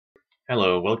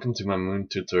Hello, welcome to my moon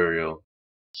tutorial.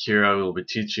 Here I will be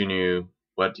teaching you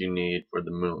what you need for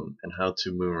the moon and how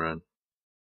to moon run.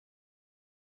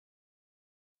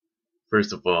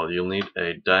 First of all, you'll need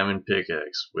a diamond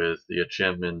pickaxe with the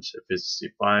enchantment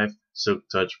efficiency 5, silk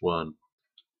touch 1.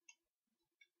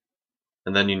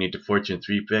 And then you need the fortune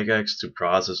 3 pickaxe to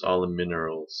process all the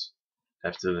minerals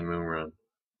after the moon run.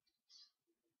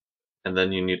 And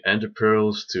then you need ender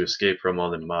pearls to escape from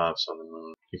all the mobs on the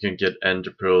moon. You can get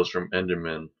ender pearls from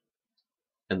endermen.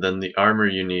 And then the armor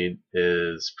you need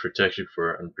is protection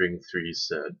for Unbreaking 3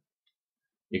 set.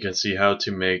 You can see how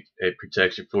to make a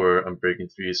protection for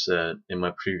Unbreaking 3 set in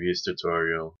my previous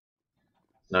tutorial.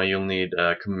 Now you'll need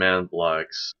command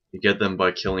blocks. You get them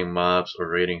by killing mobs or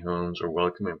raiding homes or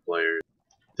welcoming players.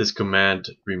 This command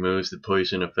removes the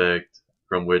poison effect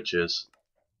from witches.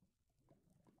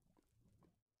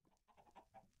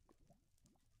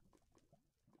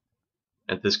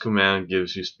 And this command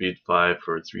gives you speed 5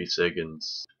 for 3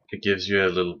 seconds. It gives you a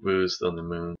little boost on the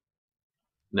moon.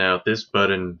 Now this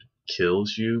button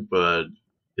kills you, but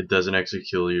it doesn't actually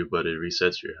kill you, but it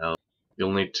resets your health.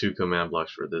 You'll need 2 command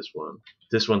blocks for this one.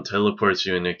 This one teleports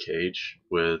you in a cage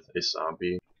with a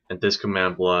zombie. And this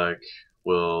command block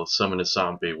will summon a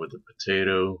zombie with a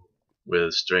potato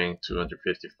with strength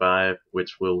 255,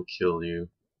 which will kill you,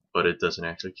 but it doesn't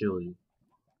actually kill you.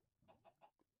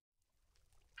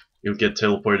 You'll get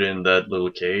teleported in that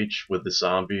little cage with the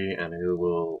zombie and it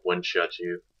will one-shot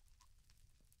you.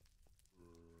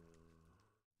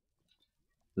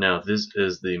 Now this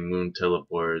is the moon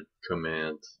teleport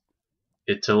command.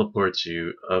 It teleports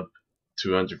you up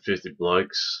 250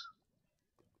 blocks,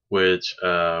 which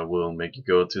will make you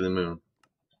go to the moon.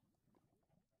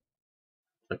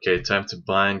 Okay, time to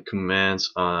bind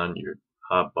commands on your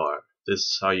hotbar. This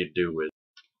is how you do it.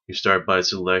 You start by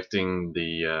selecting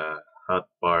the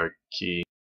hotbar key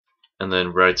and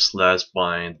then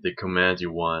 /bind the command you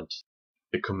want.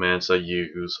 The commands I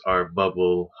use are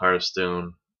bubble,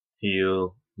 hearthstone,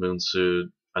 heal,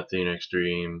 moonsuit, Athena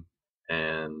extreme,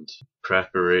 and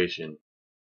preparation.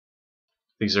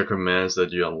 These are commands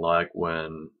that you unlock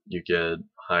when you get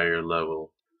higher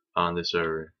level on the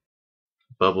server.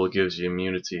 Bubble gives you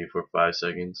immunity for 5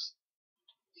 seconds.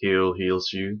 Heal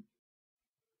heals you.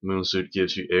 Moonsuit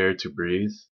gives you air to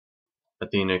breathe.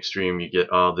 Athena extreme, you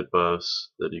get all the buffs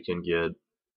that you can get.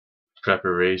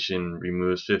 Preparation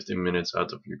removes 15 minutes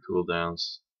out of your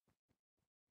cooldowns.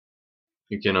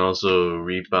 You can also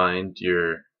rebind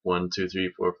your 1, 2, 3,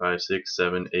 4, 5, 6,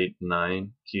 7, 8,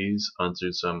 9 keys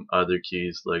onto some other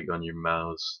keys like on your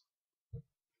mouse.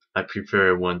 I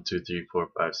prefer 1, 2, 3, 4,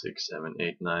 5, 6, 7,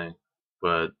 8, 9,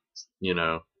 but you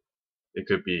know, it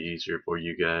could be easier for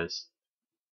you guys.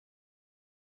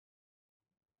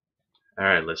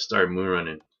 Alright, let's start moon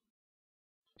running.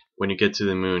 When you get to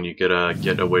the moon, you gotta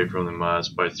get away from the mobs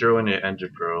by throwing an ender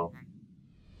pearl.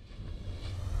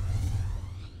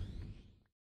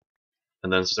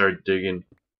 And then start digging.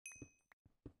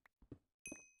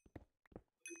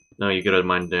 Now you gotta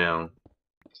mine down.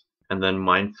 And then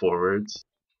mine forwards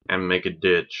and make a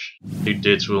ditch. The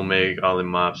ditch will make all the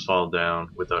mobs fall down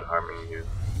without harming you.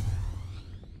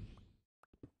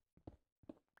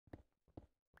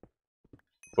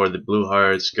 For the blue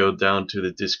hearts, go down to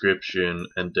the description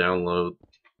and download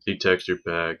the texture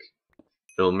pack.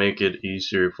 It'll make it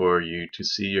easier for you to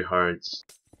see your hearts.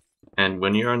 And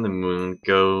when you're on the moon,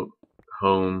 go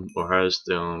home or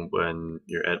hearthstone when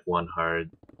you're at 1 heart.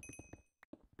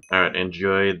 Alright,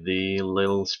 enjoy the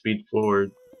little speed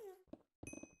forward.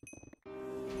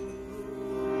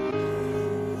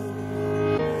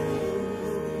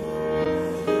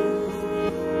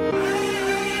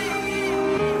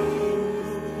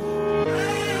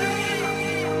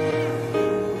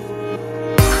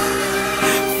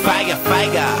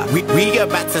 We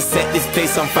about to set this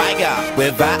place on fire.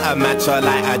 Without a match or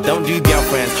lighter, don't do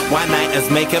girlfriends. One nighters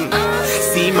make them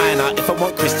C minor. If I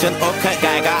want Christian or Kurt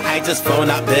Geiger, I just phone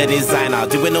up the designer.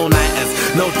 Doing all nighters,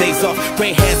 no days off.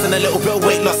 Grey hairs and a little bit of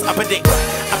weight loss. I predict,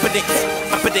 I predict,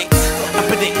 I predict, I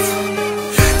predict.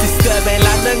 Disturbing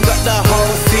London got the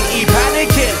whole city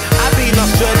panicking. I be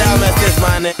Nostradamus, this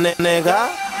my nigga.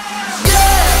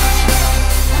 Yeah,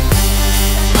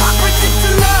 I predict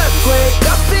an earthquake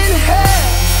up in here.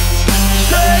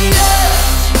 Yeah,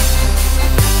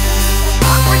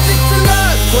 I predict an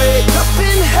earthquake up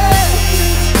in here.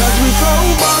 'Cause we throw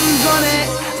bombs on it,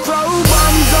 throw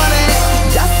bombs on it.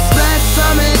 Just splash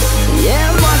from it,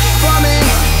 yeah, much from it.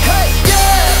 Hey,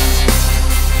 yeah,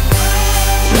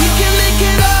 we can make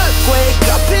an earthquake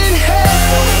up in here.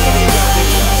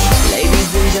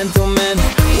 Ladies and gentlemen,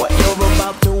 what you're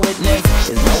about to witness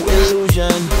is no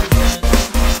illusion.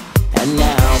 And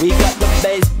now we got the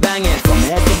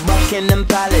Buckingham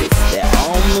Palace, they're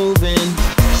all moving.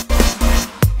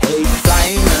 Hey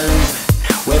Simon,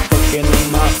 we're fucking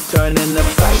them up, turning the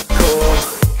psycho.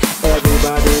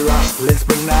 Everybody rock, let's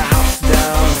bring the house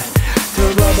down to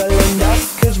rubble and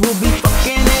dust, cause we'll be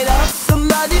fucking it up.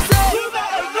 Somebody say, you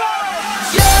better run!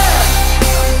 Yeah!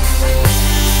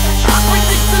 I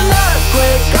predict an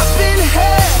earthquake up in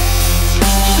here.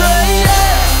 Say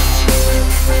yeah!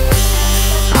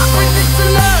 I predict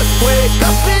an earthquake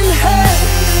up in here.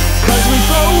 Cause we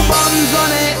throw bombs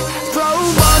on it, throw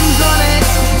bombs on it.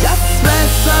 Just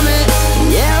smash some it,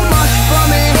 yeah, mush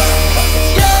from it.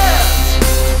 Yeah!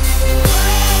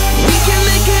 We can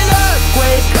make an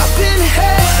earthquake up in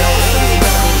here.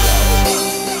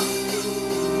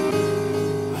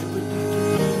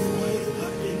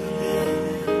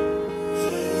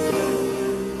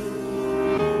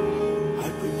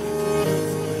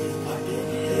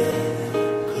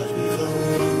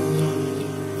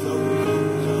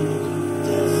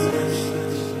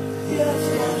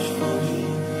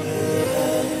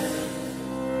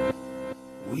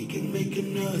 We can make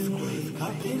an earthquake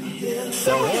up in here.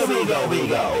 So here we go, we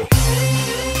go.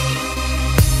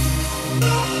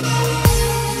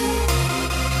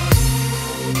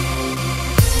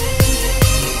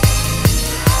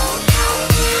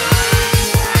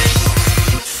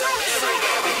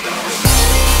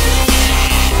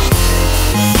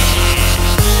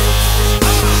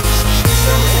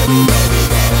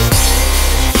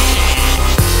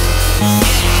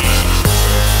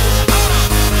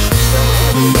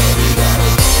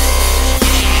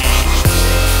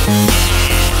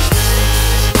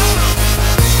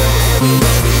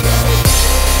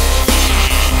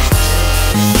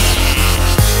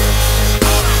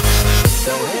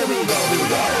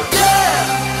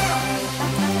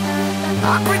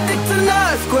 I predict an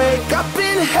earthquake up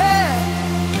in here.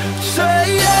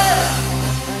 Say yeah.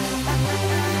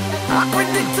 I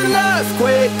predict an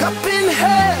earthquake up in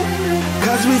here.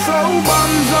 Cause we throw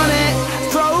bombs on it,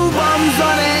 throw bombs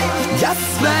on it. Just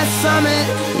smash some it,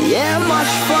 yeah,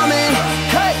 mush from it.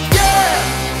 Hey, yeah.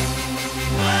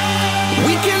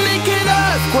 We can make an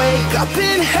earthquake up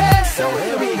in here. So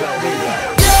here we go, we go.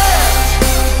 Yeah.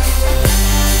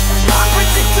 I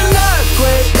predict an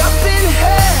earthquake up in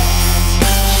here.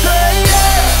 Say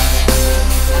yeah.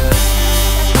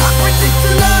 I predict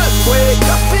an earthquake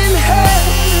up in here.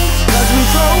 Cause we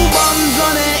throw bombs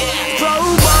on it, throw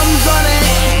bombs on it.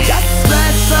 Just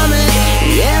smash some it,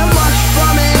 yeah, much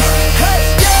from it. Hey,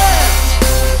 yeah.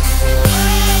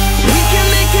 We can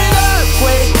make an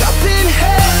earthquake up in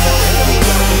here.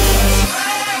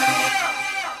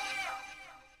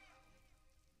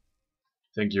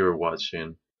 Thank you for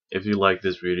watching. If you like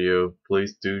this video,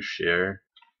 please do share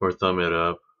or thumb it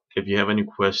up. If you have any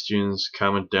questions,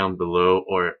 comment down below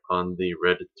or on the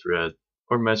Reddit thread,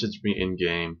 or message me in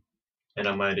game, and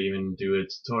I might even do a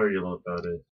tutorial about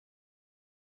it.